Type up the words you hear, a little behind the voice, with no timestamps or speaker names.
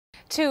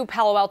Two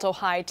Palo Alto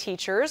High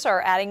teachers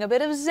are adding a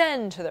bit of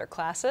zen to their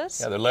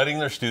classes. Yeah, they're letting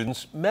their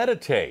students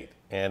meditate.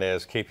 And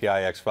as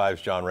KPI X5's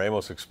John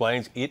Ramos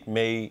explains, it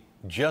may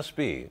just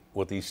be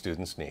what these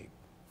students need.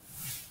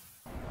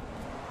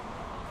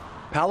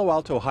 Palo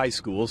Alto High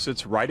School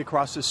sits right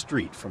across the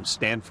street from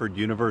Stanford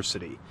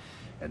University,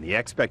 and the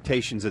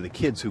expectations of the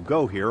kids who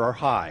go here are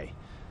high.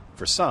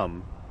 For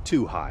some,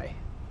 too high.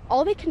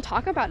 All they can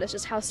talk about is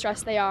just how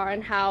stressed they are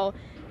and how,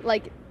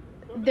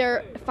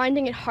 they're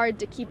finding it hard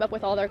to keep up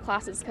with all their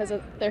classes because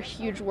of their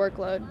huge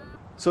workload.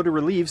 So to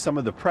relieve some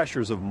of the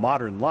pressures of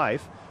modern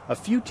life, a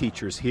few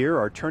teachers here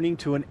are turning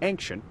to an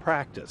ancient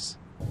practice.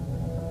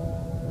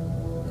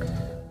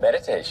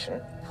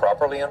 Meditation,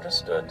 properly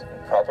understood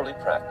and properly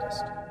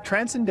practiced.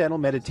 Transcendental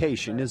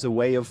meditation is a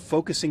way of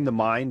focusing the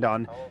mind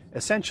on,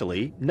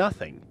 essentially,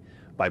 nothing.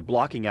 By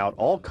blocking out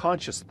all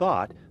conscious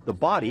thought, the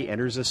body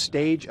enters a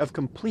stage of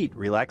complete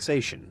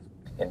relaxation.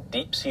 And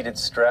deep-seated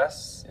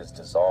stress is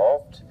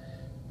dissolved,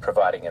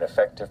 providing an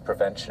effective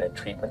prevention and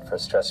treatment for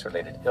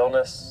stress-related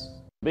illness.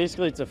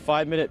 Basically, it's a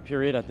 5-minute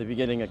period at the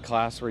beginning of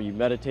class where you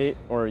meditate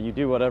or you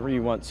do whatever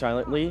you want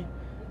silently,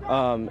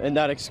 and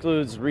that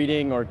excludes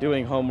reading or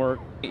doing homework.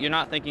 You're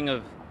not thinking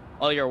of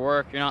all your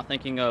work, you're not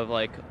thinking of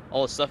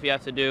all the stuff you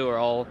have to do or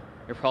all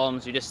your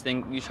problems, you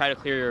try to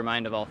clear your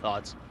mind of all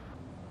thoughts.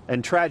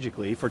 And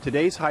tragically, for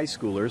today's high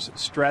schoolers,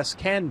 stress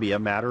can be a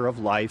matter of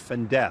life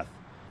and death.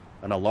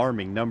 An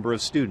alarming number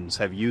of students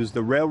have used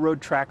the railroad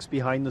tracks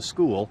behind the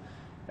school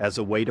as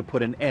a way to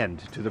put an end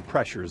to the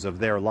pressures of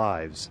their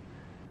lives.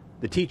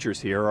 The teachers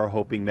here are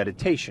hoping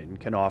meditation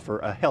can offer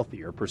a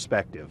healthier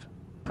perspective.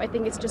 I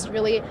think it's just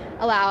really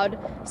allowed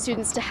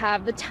students to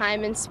have the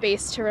time and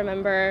space to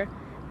remember,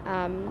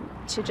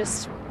 to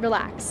just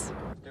relax.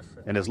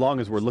 And as long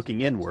as we're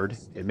looking inward,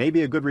 it may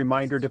be a good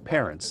reminder to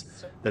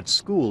parents that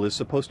school is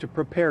supposed to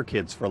prepare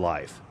kids for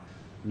life,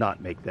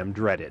 not make them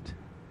dread it.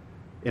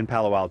 In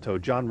Palo Alto,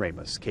 John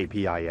Ramos,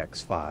 KPI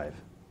X5.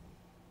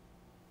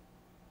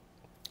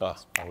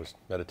 I was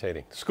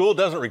meditating. School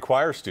doesn't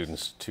require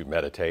students to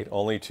meditate,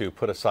 only to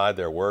put aside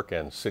their work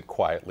and sit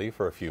quietly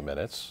for a few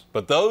minutes.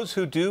 But those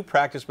who do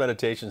practice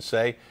meditation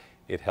say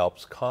it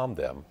helps calm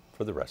them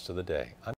for the rest of the day.